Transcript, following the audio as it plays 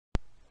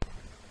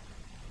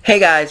Hey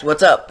guys,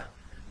 what's up?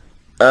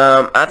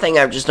 I think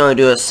I'm just going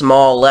to do a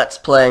small Let's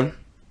Play.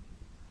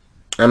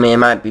 I mean, it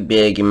might be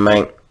big, it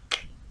might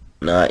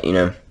not, you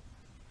know.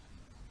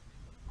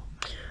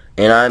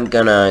 And I'm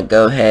gonna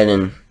go ahead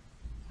and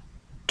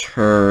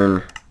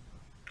turn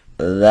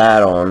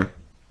that on.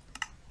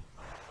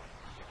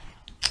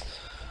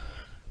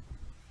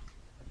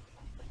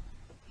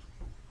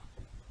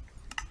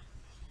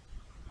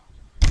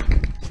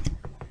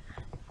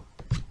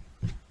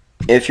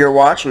 If you're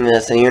watching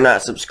this and you're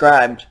not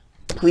subscribed,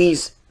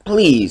 please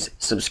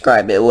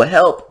subscribe. It will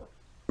help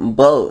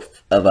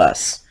both of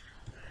us.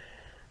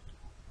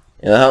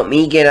 It will help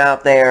me get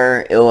out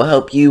there. It will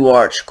help you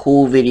watch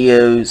cool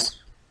videos.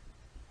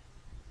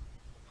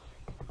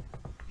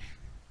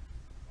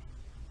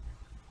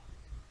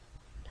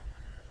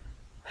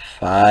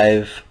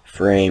 Five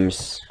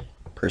frames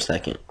per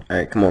second.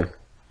 Alright, come on.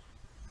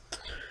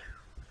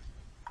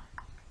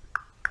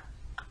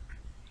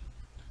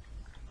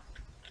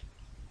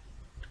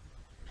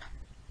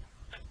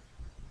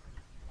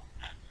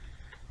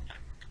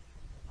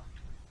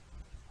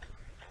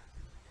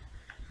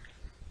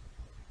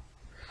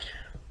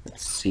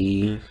 Let's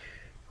see.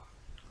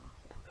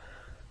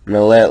 I'm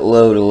gonna let it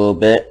load a little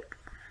bit.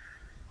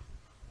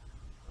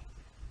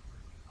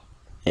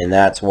 And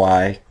that's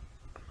why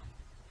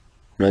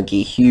I'm gonna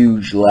get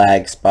huge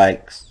lag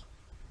spikes.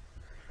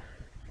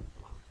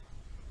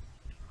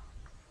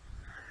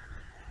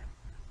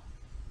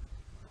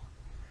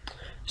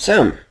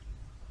 So,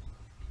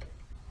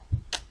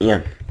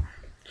 yeah.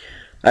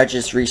 I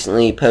just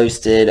recently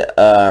posted,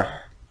 I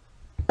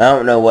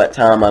don't know what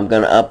time I'm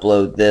gonna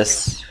upload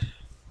this.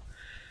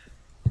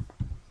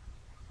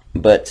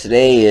 But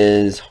today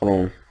is, hold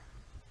on.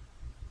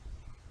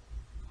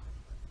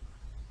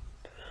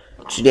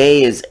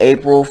 Today is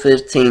April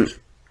 15th,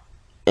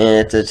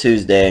 and it's a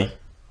Tuesday.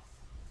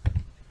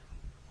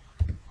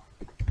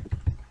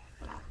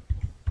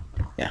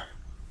 Yeah.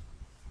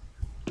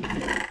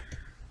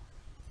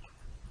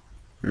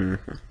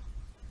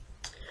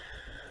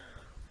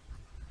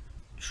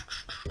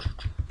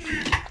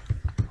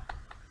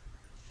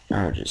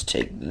 I'll just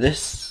take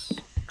this.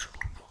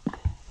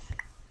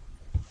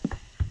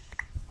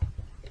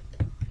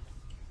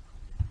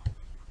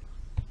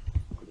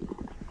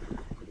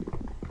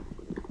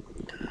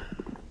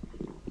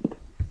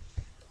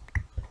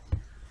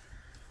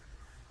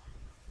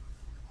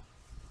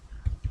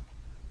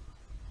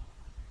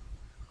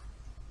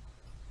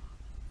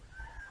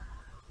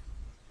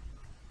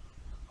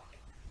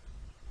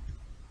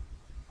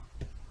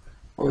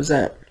 What was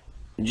that?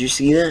 Did you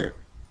see that?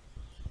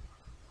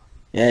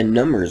 It had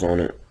numbers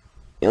on it.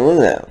 Yeah,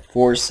 look at that.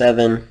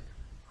 47E0.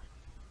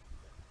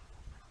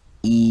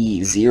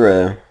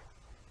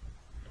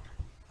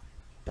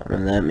 I don't know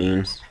what that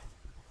means.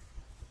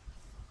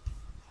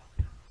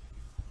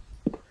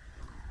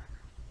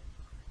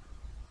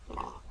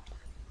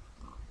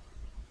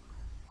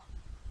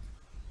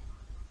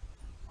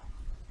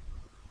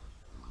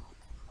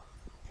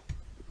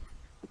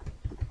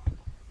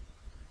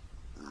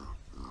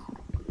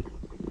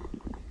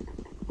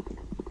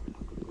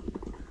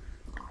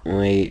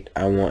 Wait,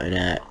 I want an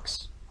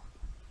axe.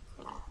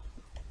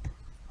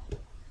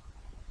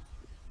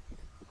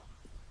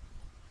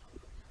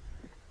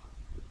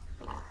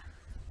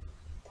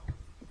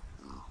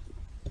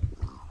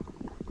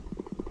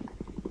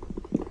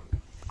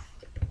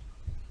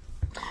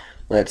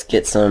 Let's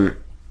get some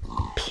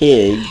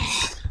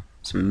pigs,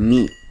 some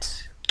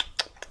meat.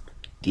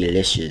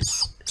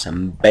 Delicious.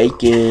 Some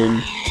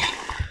bacon.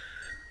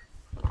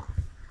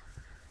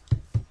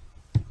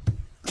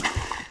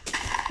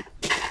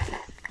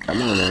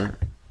 Come on now.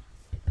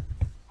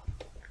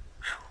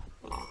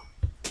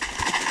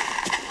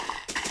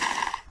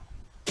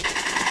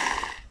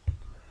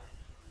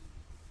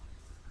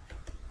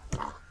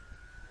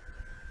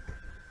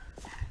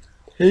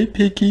 Hey,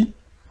 Piggy.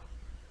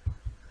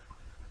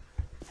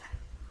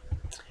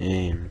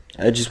 Hey,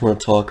 I just want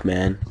to talk,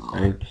 man.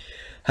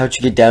 How'd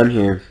you get down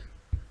here?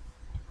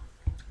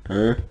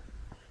 Huh?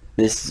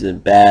 This is a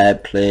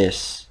bad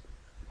place.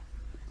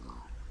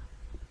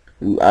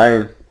 Ooh,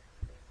 iron.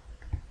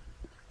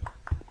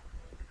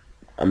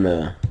 I'm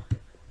gonna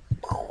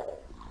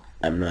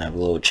have a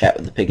little chat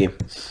with the piggy.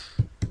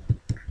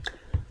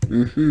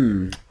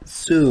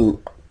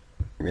 So,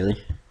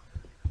 really?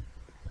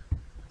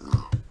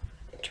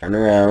 Turn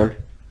around.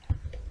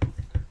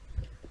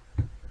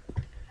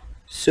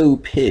 So,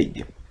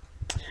 pig.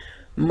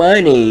 My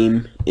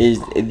name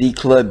is the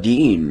Club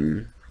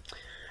Dean.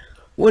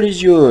 What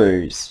is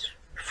yours?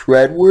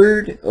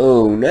 Fredward?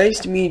 Oh, nice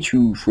to meet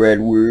you,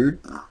 Fredward.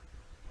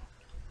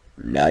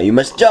 Now you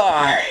must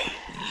die.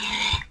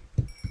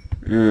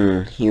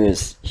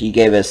 He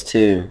gave us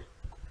two.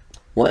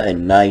 What a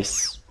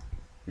nice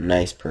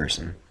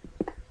person.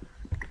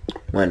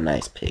 What a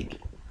nice pig.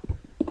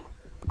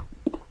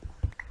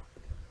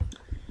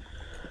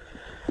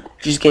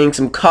 Just getting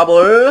some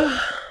cobble.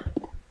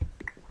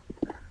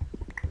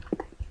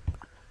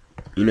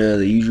 You know,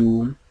 the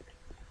usual.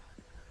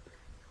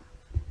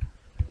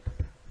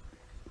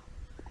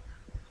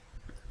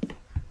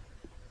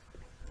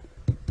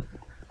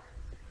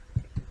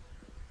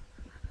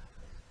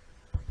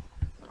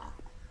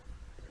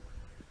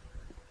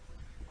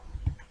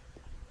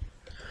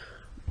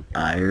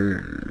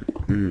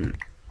 Iron.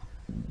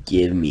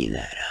 Give me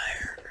that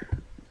iron.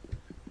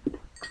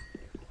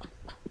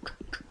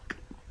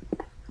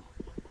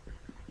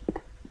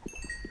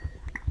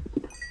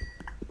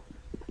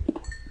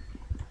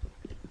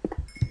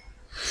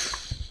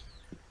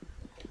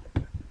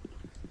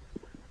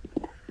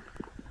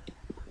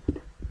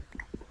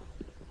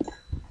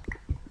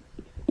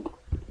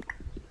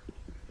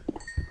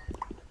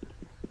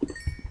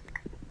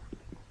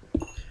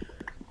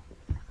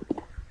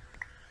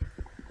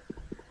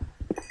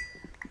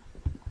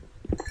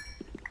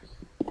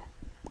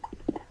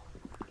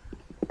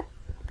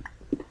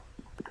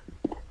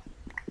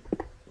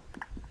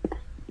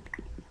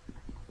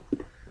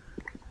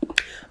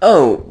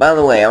 Oh, by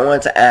the way, I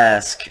wanted to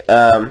ask,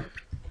 do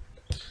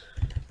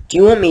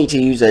you want me to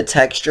use a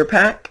texture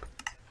pack?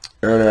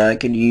 I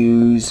could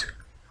use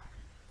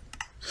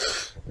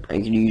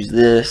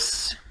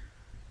this.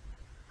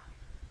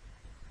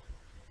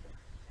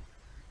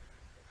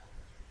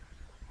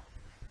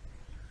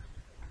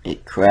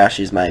 It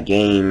crashes my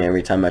game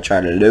every time I try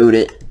to load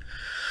it.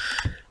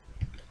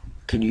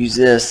 Could use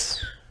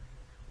this.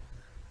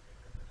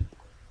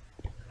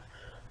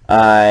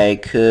 I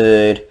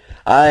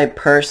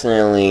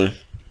personally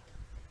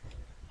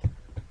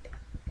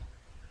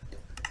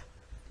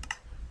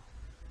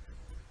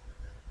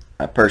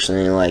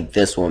like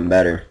this one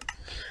better.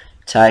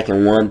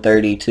 Tycoon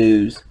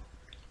 132s.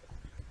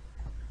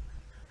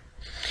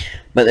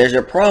 But there's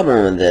a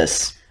problem with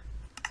this.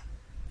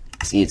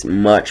 See, it's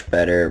much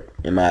better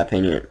in my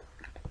opinion.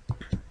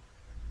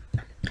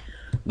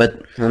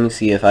 But let me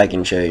see if I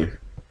can show you.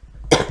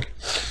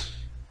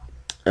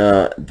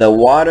 The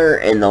water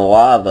and the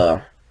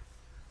lava.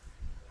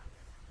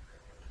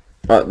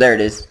 Oh, there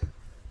it is.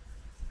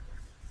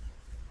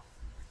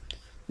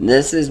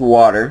 This is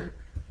water.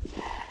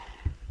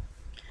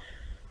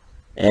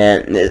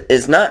 And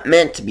it's not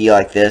meant to be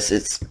like this.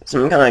 It's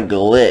some kind of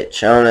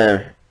glitch. I don't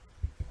know.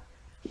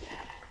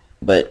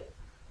 But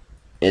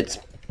it's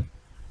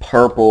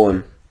purple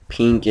and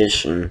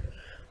pinkish and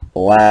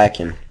black,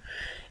 and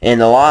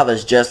the lava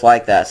is just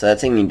like that. So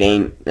that's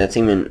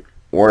even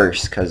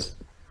worse, because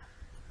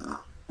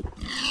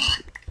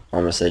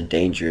almost said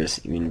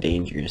dangerous, even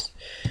dangerous.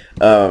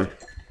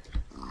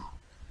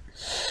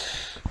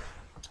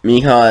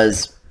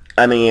 Because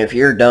I mean, if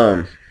you're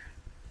dumb,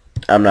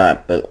 I'm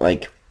not, but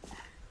like,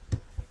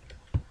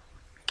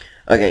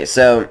 okay,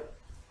 so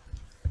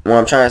what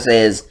I'm trying to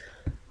say is,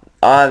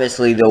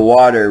 obviously the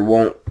water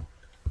won't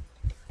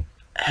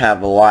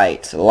have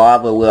lights.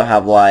 Lava will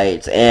have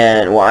lights,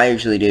 and what I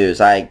usually do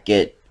is I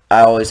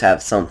always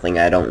have something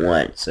I don't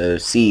want. So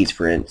seeds,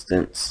 for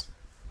instance,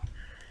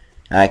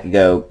 I could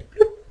go,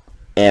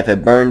 and if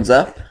it burns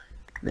up,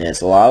 then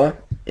it's lava.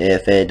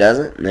 If it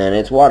doesn't, then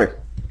it's water.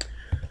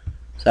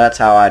 So that's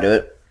how I do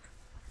it.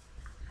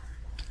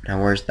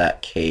 Now where's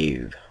that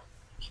cave?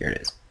 Here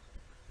it is.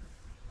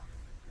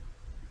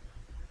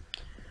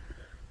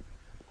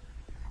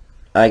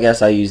 I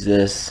guess I use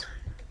this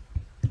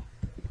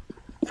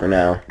for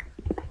now.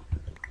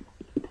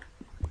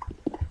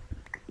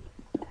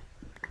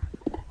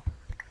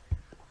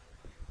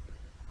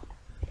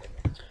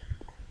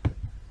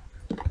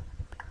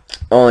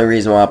 Only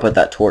reason why I put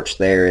that torch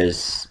there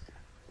is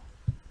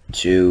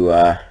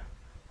to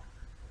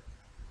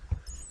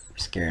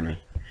scared me.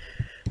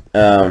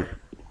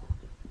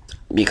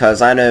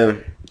 Because I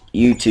know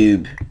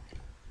YouTube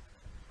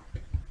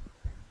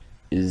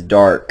is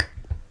dark.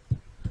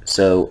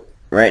 So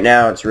right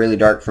now it's really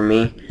dark for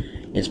me.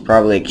 It's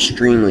probably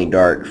extremely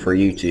dark for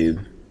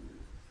YouTube.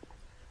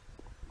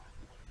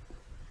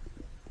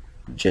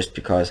 Just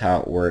because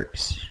how it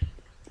works.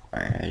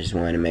 Alright, I just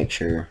wanted to make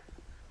sure.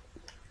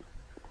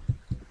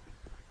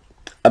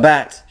 A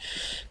bat!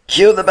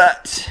 Kill the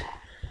bat!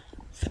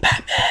 The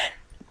Batman!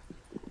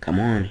 Come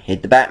on,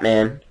 hit the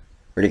Batman.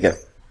 Where'd he go?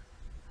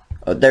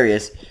 Oh, there he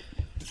is.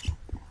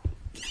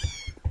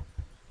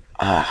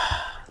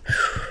 Ah,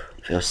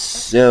 feels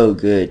so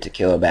good to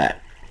kill a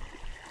bat.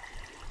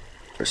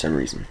 For some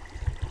reason.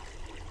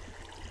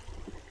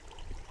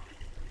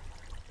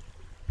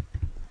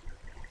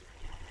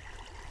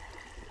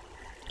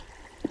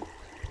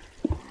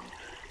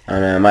 I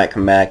don't know, I might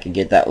come back and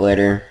get that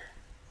later.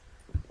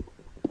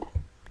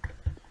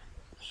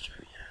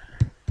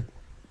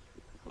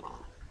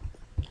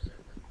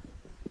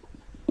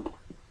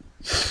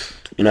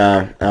 You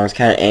know, I was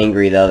kind of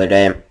angry the other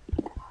day.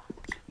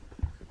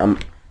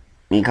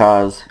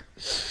 Because...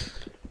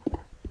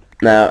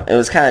 Now, it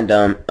was kind of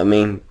dumb of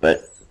me,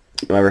 but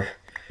whatever.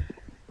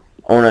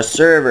 On a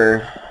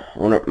server,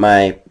 one of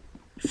my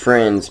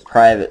friend's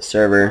private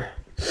server,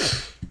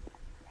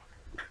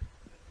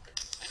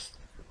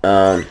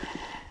 I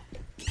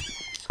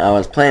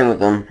was playing with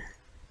them,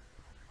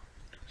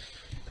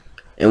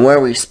 and where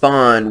we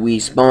spawned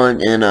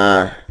in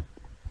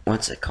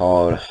what's it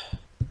called?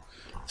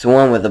 It's the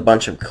one with a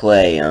bunch of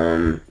clay.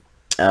 I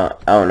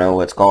don't know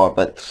what it's called,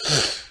 but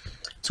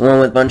it's one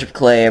with a bunch of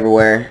clay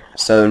everywhere.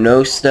 So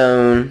no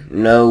stone,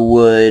 no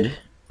wood,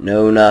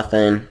 no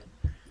nothing.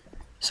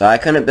 So I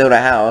couldn't build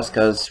a house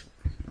because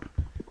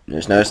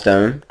there's no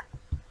stone.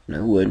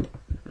 No wood.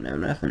 No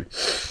nothing.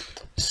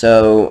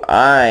 So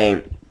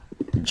I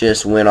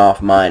just went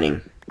off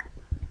mining.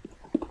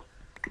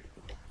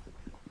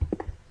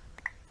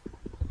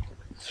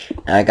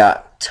 I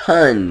got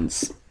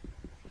tons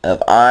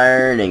of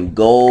iron and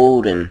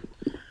gold and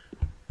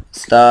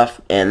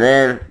stuff, and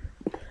then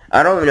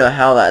I don't even know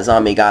how that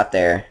zombie got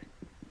there,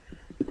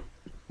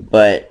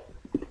 but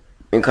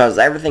because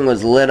everything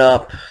was lit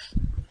up,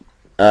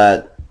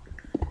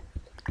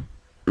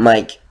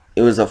 like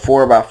it was a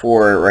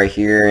 4x4 right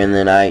here, and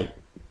then I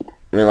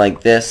went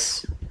like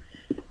this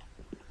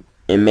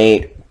and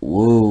made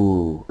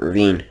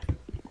ravine,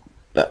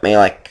 but made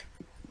like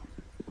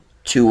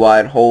 2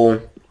 wide hole.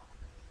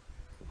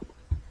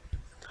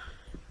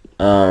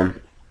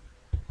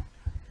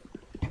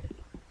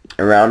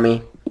 Around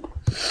me.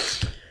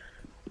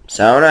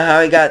 So I don't know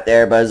how he got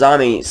there, but a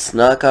zombie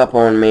snuck up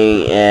on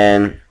me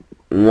and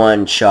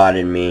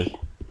one-shotted me.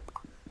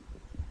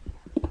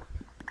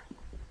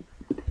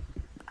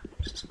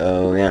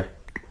 So yeah.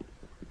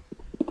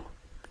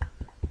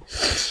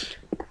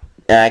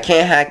 And I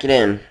can't hack it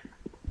in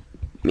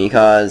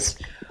because,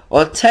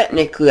 well,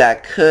 technically I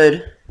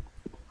could,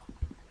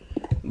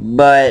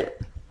 but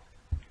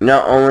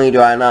not only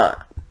do I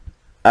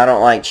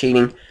don't like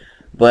cheating,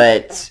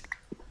 but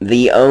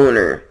the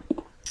owner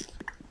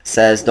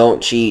says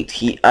don't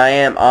cheat. I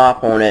am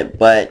off on it,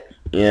 but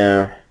you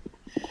know,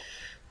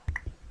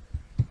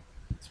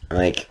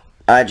 like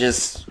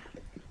it's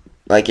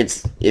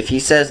if he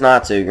says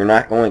not to, you're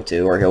not going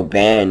to, or he'll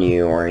ban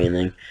you or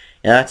anything.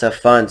 And that's a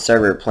fun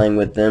server playing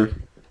with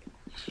them.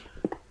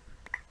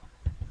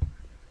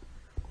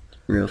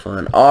 Real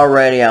fun.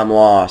 Already I'm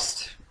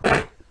lost.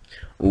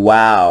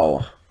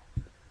 Wow.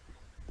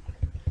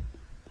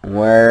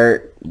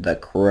 Where the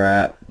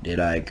crap did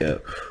I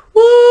go?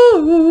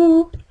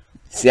 Woo!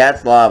 See,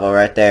 that's lava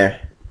right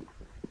there.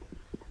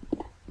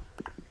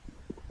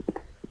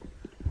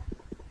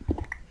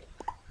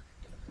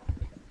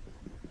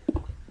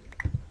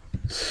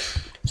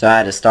 So I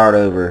had to start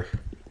over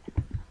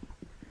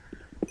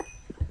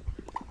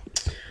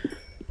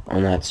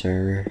on that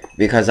server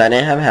because I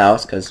didn't have a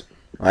house. Because,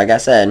 like I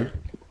said,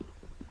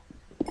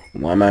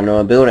 what am I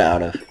gonna build it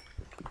out of?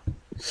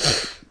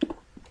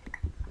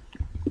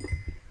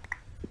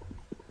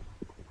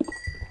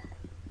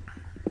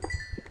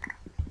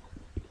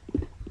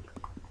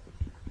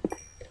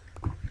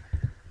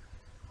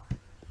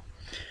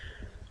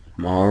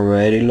 I'm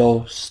already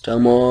lost.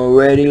 I'm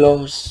already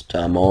lost.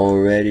 I'm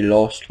already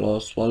lost.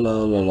 Lost.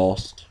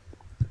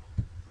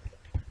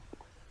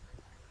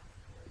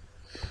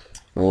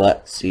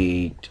 Let's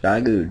see. Did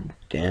I go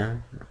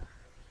down?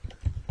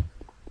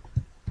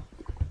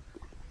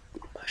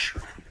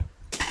 Mushroom.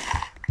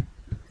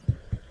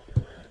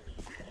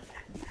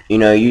 You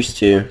know, used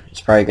to.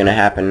 It's probably gonna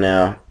happen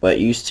now, but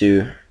used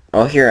to.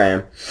 Oh, here I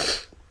am.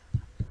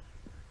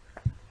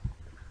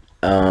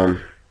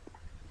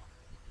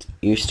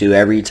 Used to,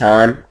 every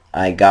time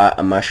I got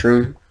a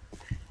mushroom,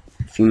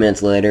 a few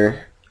minutes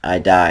later, I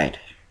died.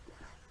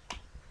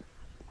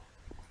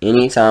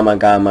 Anytime I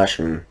got a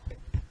mushroom,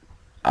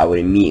 I would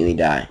immediately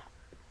die.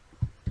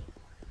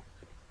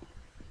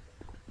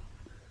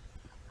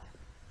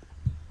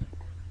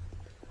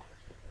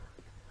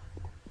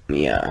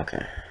 Yeah,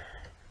 okay.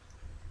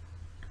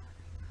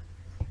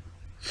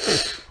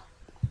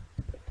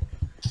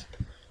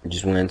 I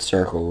just went in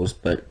circles,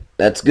 but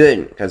that's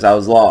good, because I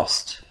was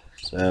lost.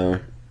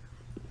 So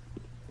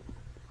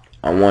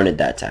I wanted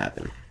that to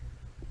happen.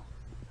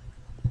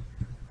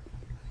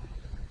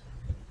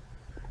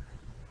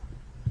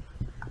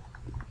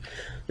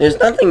 There's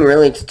nothing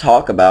really to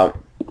talk about.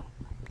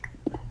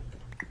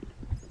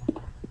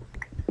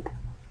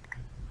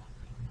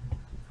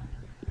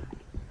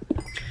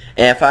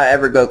 And if I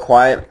ever go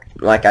quiet,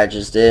 like I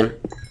just did,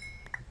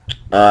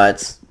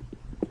 it's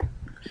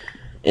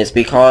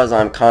because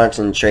I'm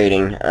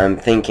concentrating. I'm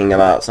thinking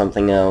about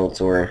something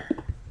else, or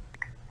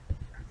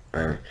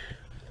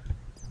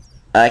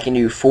I can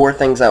do 4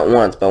 things at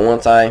once, but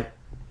once I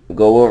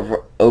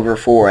go over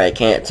 4, I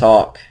can't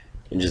talk.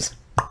 It just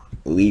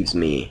leaves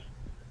me.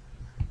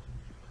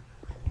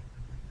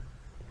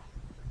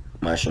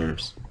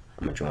 Mushrooms.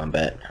 How much you want to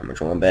bet? How much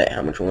you want to bet?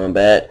 How much you want to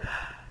bet?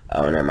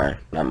 Oh, never mind.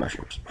 Not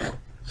mushrooms. Alright.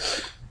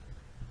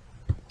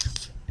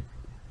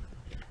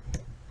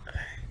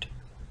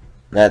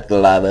 That's the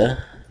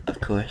lava, of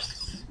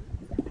course.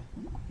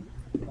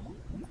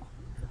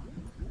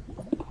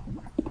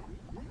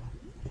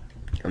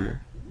 Come on.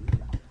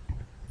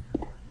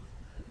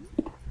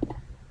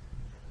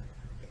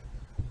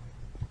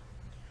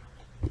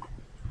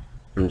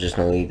 I'm just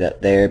going to leave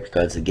that there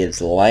because it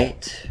gives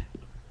light.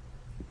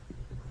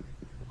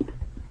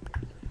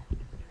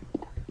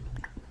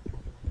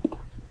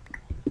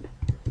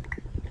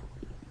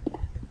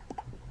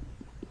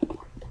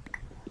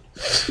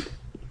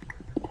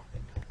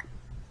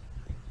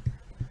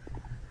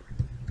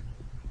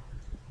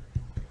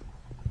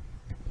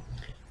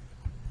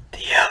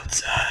 The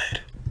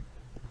outside.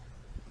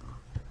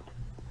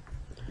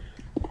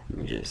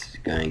 I'm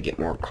just going to get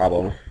more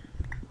cobble.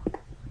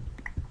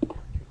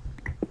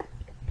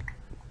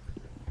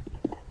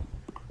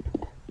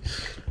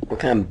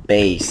 kind of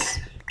base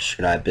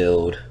should I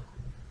build?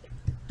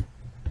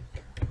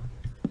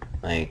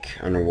 Like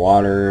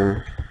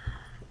underwater,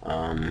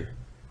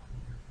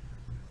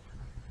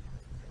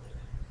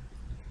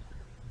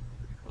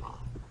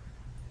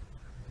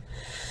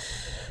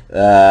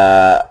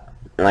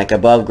 like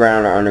above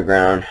ground or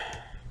underground.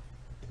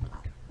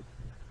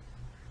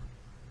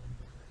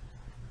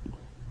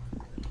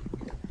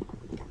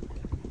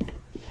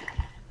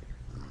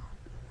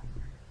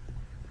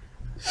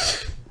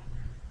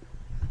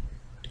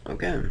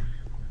 Okay.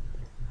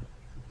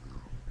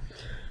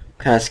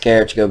 Kind of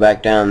scared to go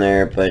back down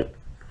there, but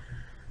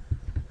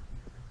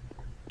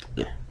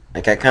yeah,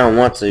 like I kind of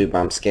want to, but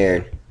I'm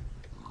scared.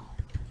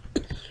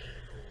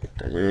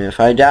 If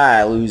I die,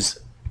 I lose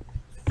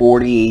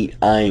 48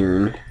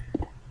 iron,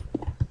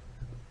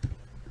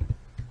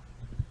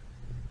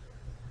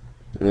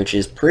 which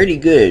is pretty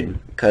good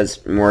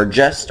because we're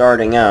just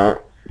starting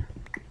out,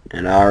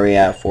 and I already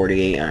have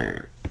 48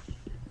 iron.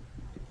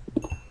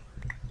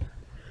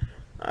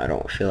 I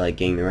don't feel like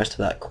getting the rest of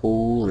that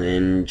coal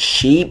and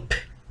sheep.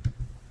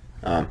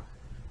 Never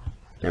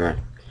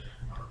mind.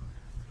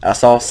 I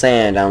saw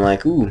sand. I'm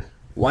like, ooh,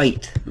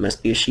 white.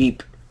 Must be a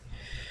sheep.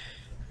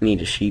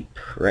 Need a sheep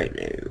right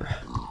now.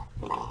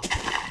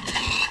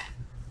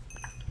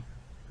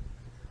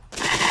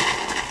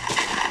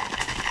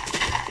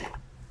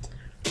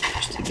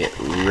 Just to get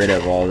rid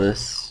of all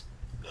this.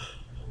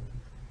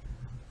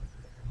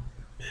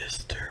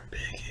 Mr.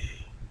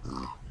 Piggy.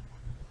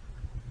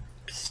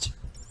 Psst.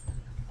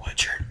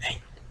 What's your name?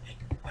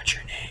 What's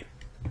your name?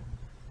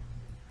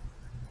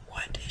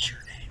 What is your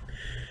name?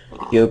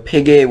 Yo,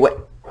 Piggy,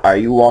 what are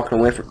you walking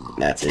away from?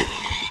 That's it.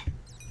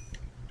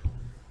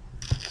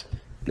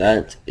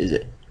 That is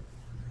it.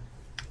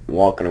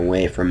 Walking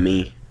away from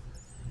me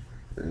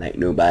like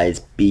nobody's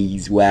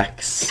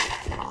beeswax.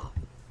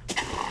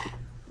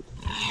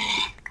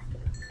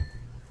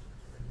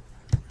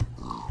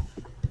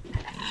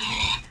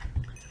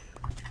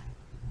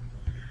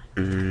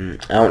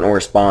 I don't know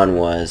where spawn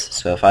was,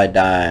 so if I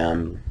die,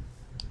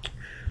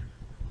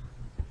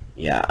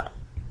 yeah.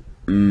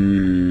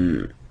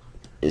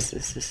 Is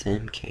this the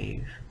same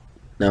cave?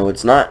 No,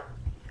 it's not.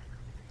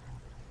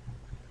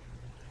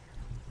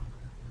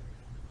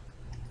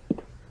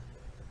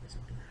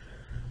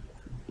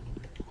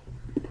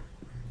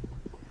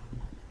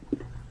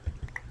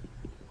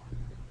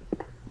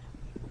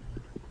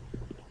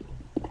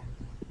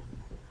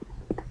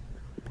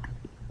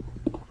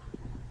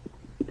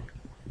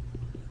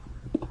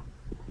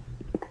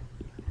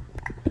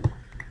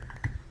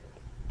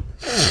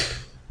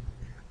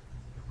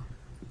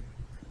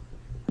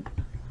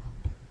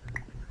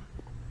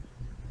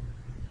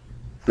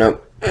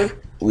 Nope.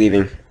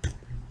 Leaving.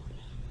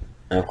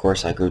 And of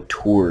course I go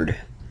toward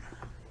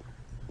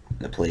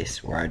the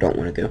place where I don't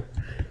want to go.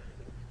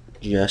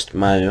 Just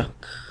my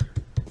luck.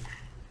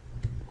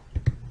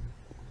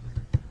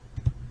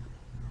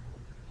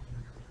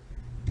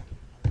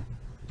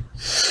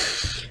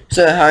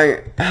 So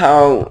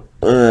how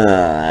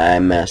I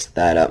messed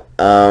that up.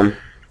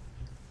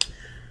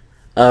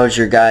 How's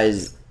your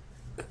guys'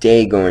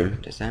 day going?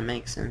 Does that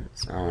make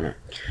sense? I don't know.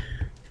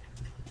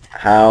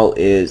 How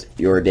is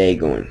your day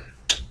going?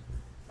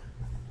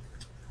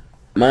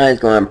 Mine's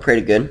going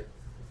pretty good.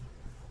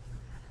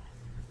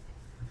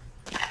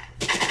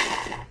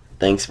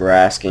 Thanks for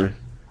asking.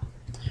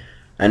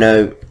 I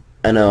know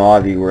all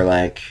of you were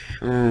like,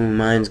 oh,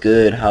 mine's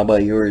good. How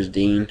about yours,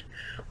 Dean?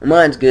 Well,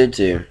 mine's good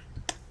too.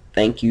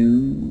 Thank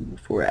you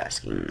for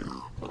asking.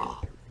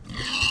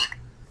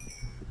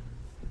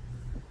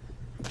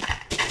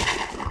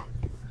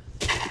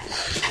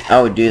 I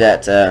would do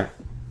that to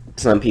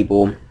some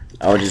people.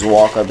 I would just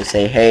walk up and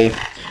say, hey,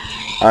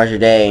 how's your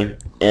day?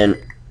 And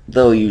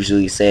they'll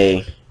usually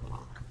say,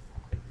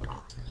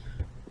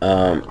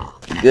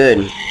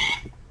 good.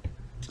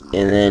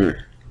 And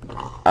then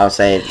I'll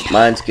say,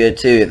 mine's good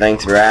too,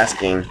 thanks for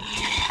asking.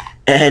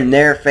 And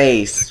their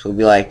face will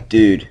be like,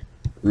 dude,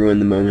 ruin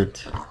the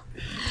moment.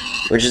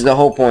 Which is the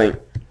whole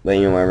point. But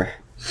you know, whatever.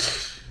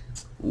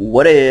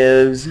 What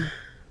is...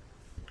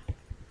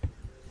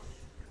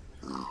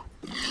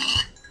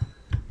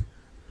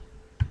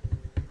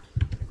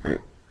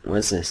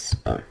 What's this?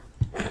 Oh.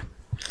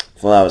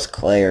 Well, that was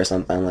clay or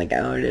something. Like,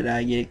 how did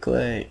I get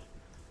clay?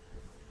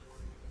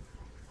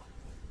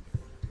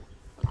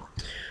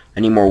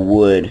 I need more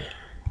wood.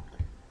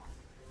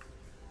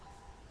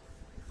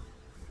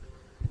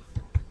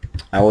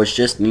 I was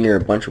just near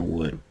a bunch of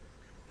wood.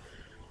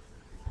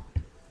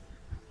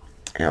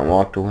 And I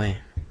walked away.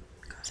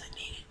 Because I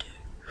needed to.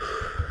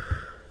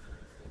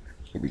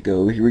 Here we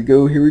go, here we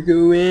go, here we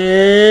go,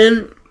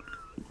 and...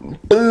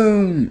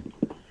 boom!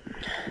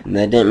 And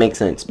that didn't make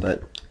sense,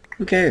 but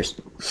who cares?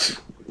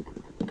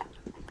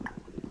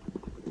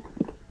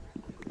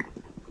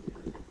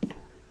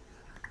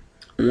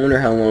 I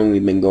wonder how long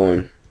we've been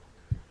going.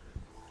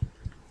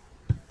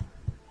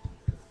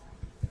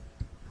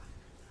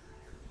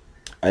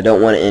 I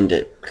don't want to end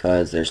it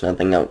because there's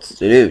nothing else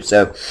to do.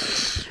 So,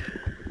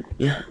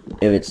 yeah,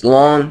 if it's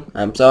long,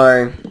 I'm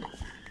sorry.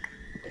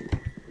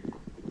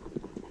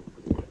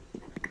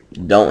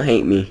 don't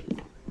hate me.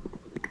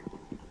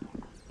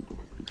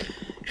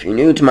 If you're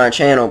new to my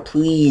channel,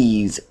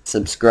 please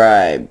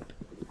subscribe.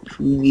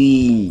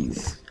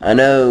 Please. I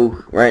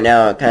know right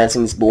now it kind of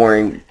seems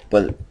boring,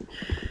 but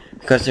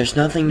because there's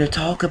nothing to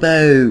talk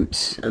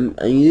about.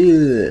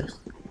 Yeah.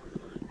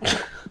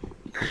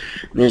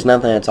 There's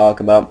nothing to talk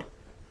about.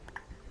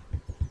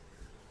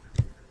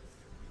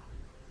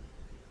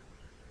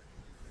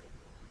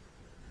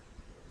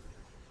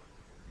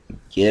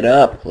 Get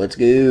up. Let's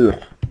go.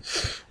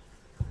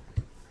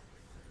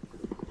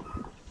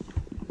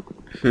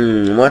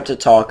 What to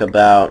talk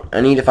about?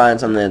 I need to find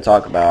something to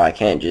talk about. I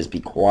can't just be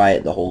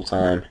quiet the whole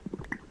time.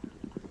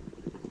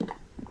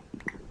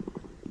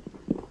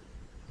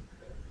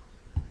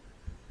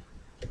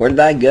 Where did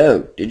I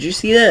go? Did you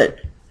see that?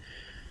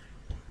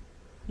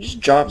 It just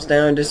drops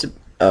down and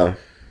oh.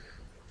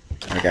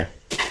 Okay.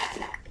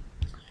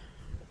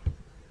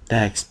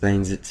 That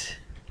explains it.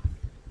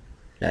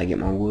 Did I get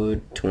more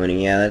wood?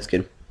 20. Yeah, that's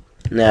good.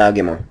 No, I'll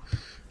get more.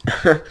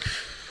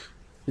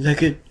 Is that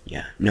good?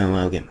 Yeah. No,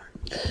 I'll get more.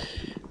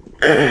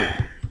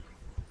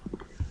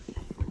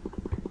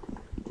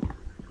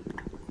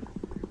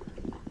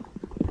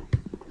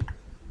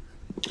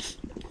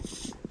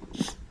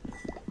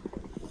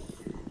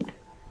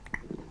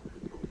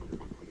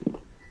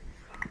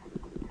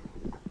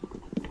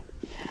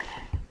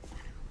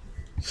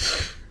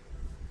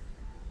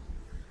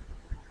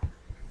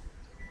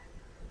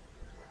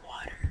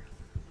 Water.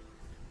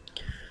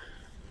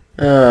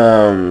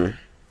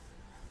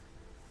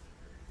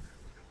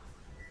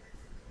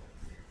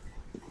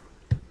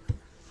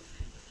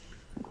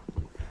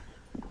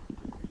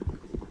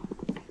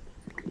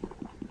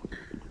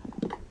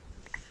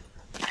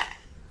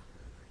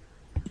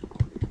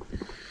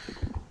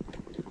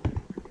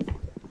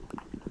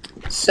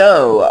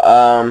 So,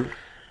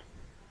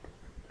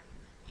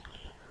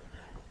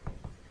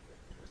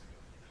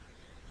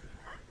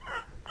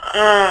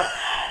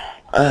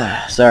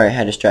 sorry, I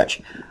had to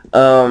stretch.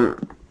 I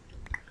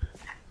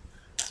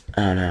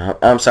don't know.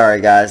 I'm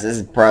sorry, guys. This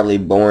is probably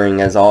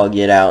boring as all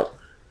get out.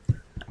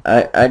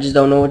 I just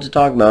don't know what to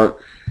talk about.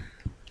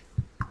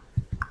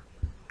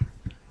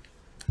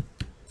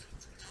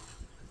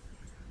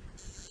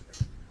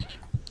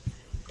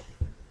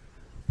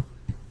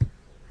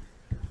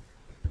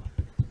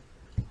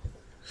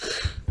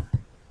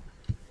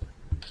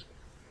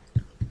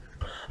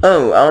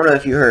 Oh, I don't know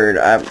if you heard.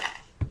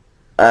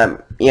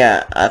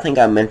 Yeah, I think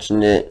I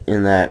mentioned it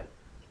in that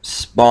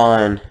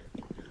spawn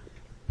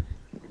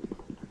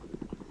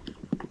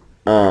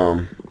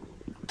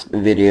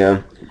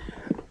video.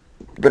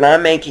 But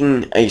I'm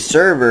making a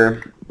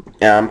server,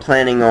 and I'm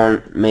planning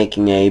on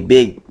making a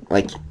big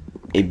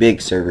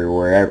server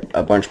where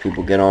a bunch of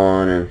people get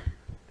on, and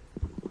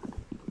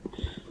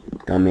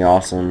it's gonna be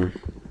awesome.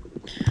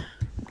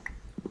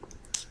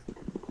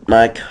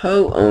 My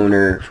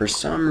co-owner, for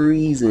some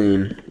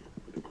reason,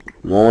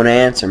 won't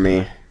answer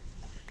me.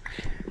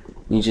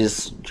 He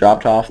just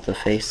dropped off the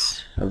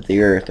face of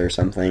the earth or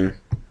something.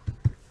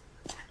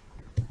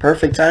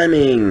 Perfect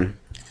timing!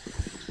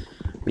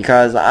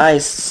 Because I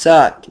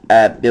suck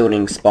at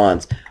building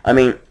spawns. I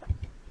mean,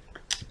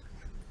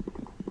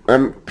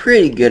 I'm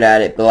pretty good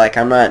at it, but like,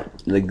 I'm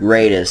not the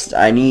greatest.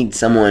 I need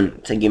someone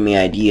to give me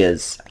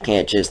ideas. I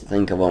can't just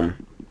think of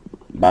them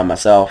by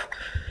myself.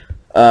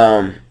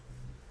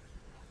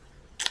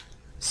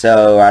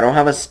 So, I don't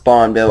have a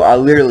spawn build. I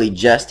literally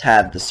just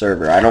have the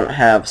server. I don't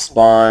have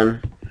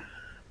spawn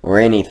or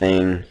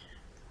anything.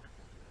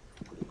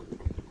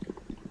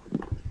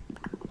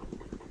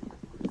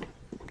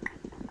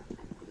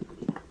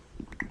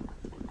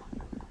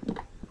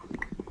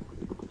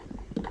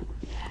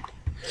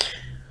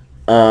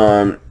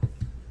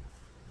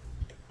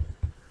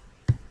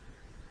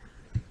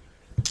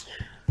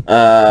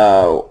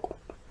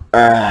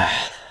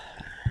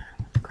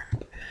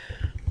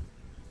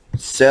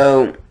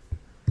 So,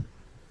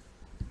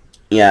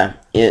 yeah,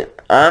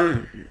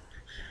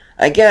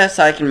 I guess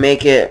I can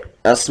make it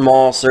a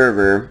small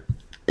server,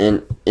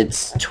 and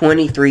it's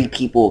 23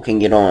 people can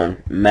get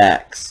on,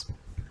 max.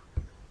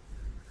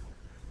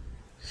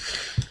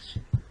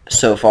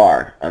 So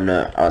far, I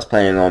was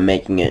planning on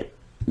making it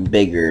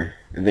bigger,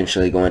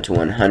 eventually going to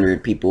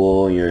 100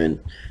 people,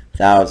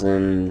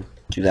 1,000,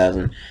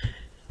 2,000,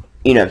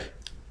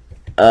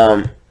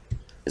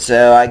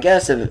 so I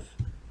guess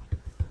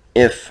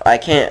if I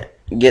can't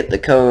get my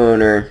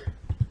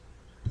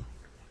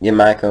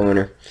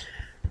co-owner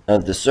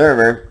of the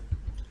server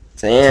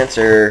to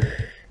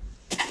answer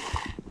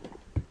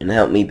and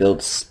help me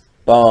build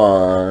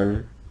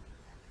spawn,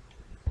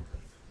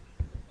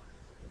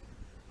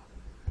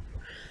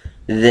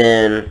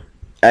 then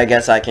I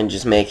guess I can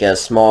just make a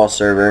small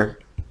server,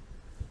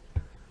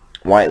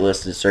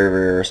 whitelisted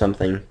server or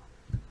something.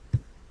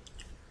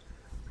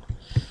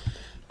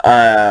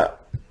 I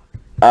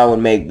would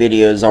make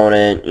videos on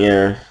it,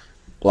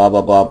 blah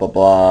blah blah blah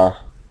blah.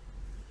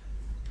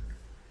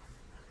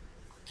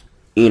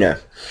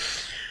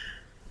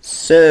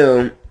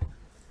 So,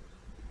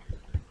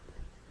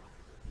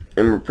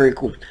 and we're pretty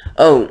cool.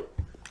 Oh,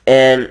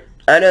 and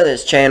I know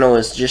this channel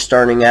is just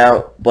starting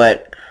out,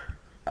 but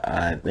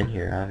I've been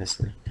here,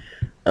 obviously.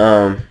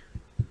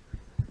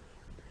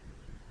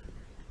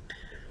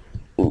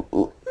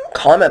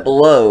 Comment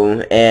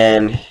below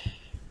and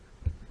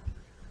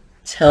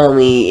tell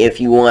me if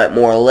you want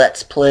more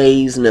Let's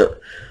Plays, more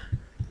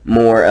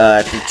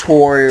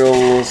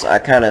tutorials. I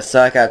kind of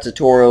suck at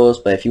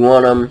tutorials, but if you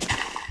want them,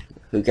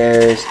 who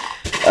cares?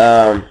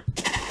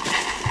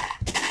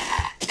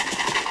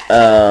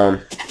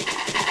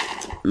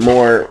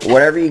 More,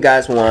 whatever you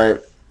guys want,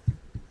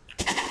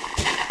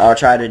 I'll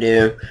try to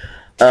do.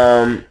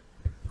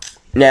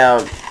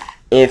 Now,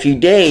 in a few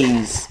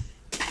days,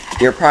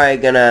 you're probably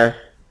gonna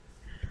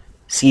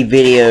see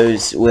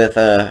videos with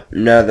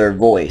another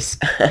voice.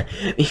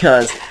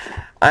 Because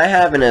I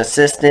have an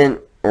assistant,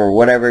 or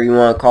whatever you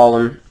want to call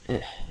him,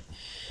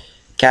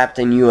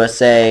 Captain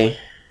USA,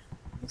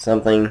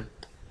 something.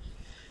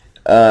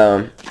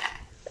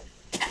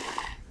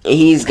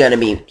 He's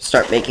gonna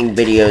start making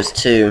videos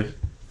too.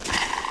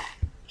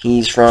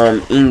 He's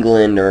from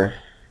England or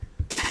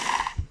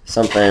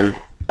something.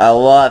 I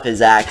love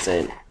his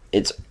accent.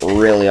 It's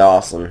really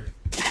awesome.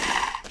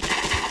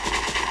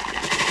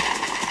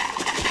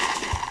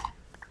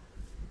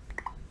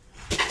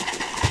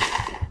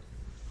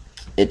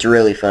 It's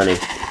really funny.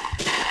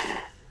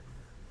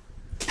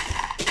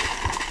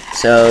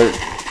 So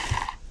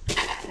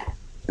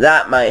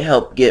that might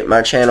help get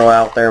my channel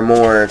out there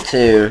more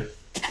too.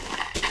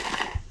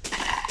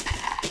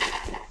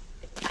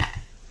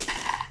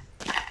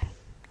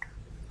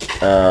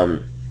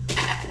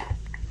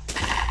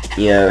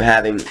 You know,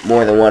 having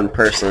more than one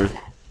person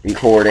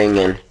recording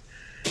and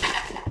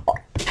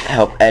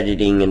help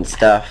editing and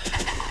stuff.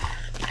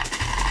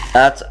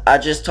 I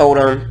just told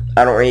him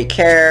I don't really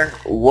care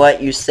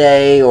what you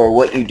say or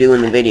what you do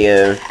in the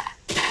video,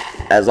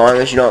 as long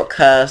as you don't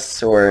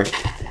cuss or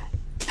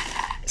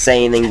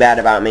say anything bad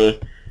about me.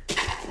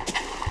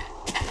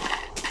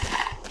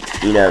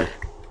 You know,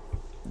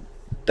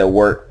 the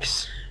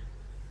works.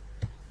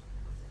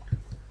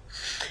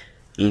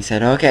 He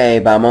said, okay,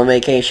 but I'm on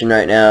vacation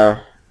right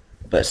now,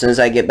 but as soon as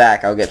I get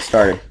back, I'll get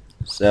started.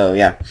 So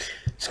yeah,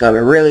 it's gonna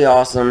be really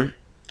awesome.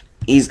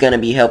 He's gonna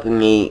be helping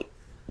me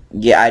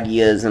get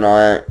ideas and all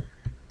that.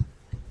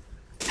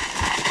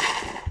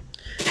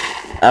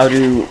 I'll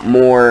do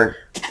more.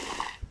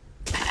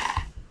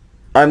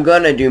 I'm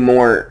gonna do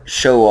more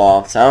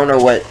show-offs. I don't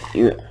know what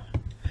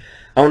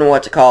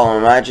to call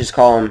them. I just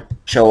call them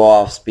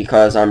show-offs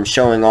because I'm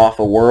showing off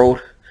a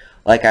world.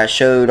 Like I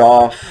showed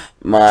off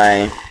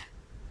my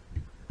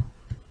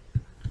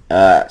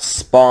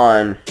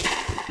spawn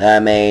that I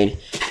made,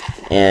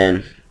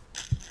 and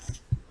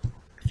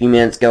a few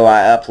minutes ago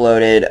I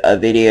uploaded a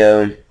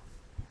video.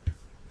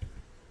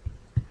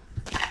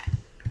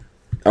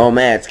 Oh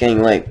man, it's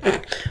getting late.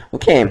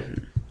 Okay,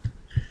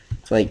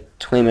 it's like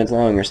 20 minutes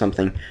long or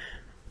something.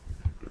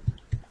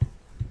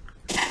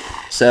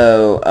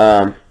 So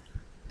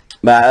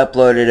but I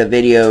uploaded a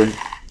video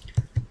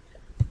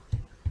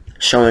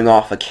showing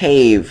off a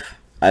cave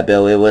I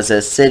built. It was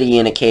a city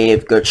in a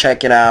cave. Go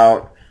check it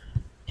out.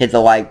 Hit the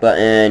like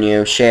button, you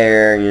know,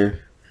 share, you know,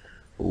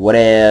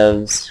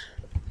 whatevs.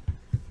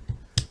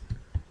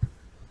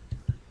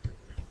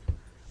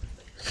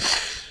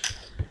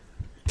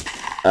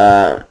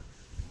 So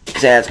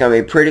yeah, it's gonna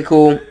be pretty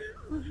cool.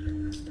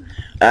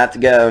 I have to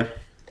go,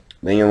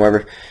 but you know,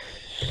 whatever.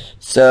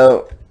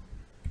 So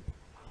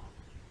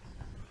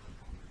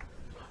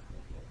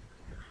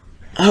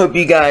I hope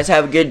you guys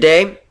have a good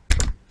day.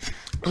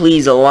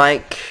 Please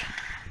like.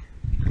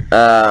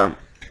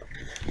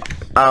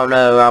 I don't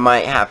know, I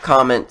might have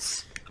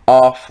comments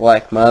off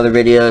like my other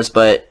videos,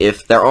 but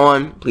if they're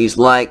on, please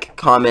like,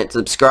 comment,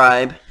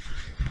 subscribe,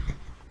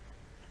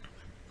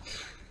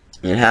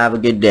 and have a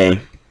good day.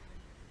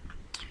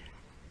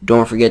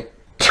 Don't forget,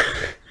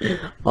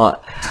 I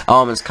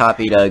almost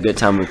copied Good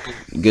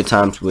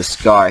Times with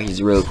Scar. He's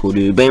a really cool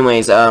dude. But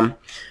anyways,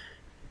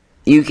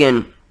 you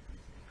can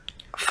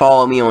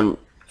follow me on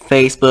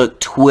Facebook,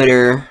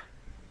 Twitter,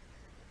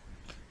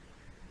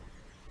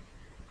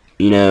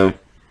 you know.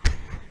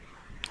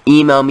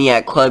 Email me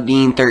at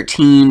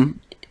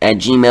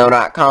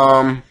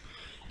clubdean13@gmail.com.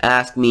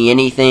 Ask me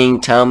anything,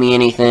 tell me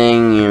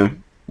anything, you know,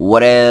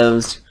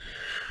 whatevs.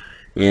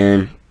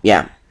 And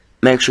yeah,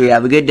 make sure you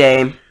have a good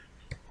day,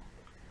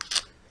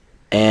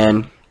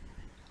 and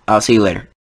I'll see you later.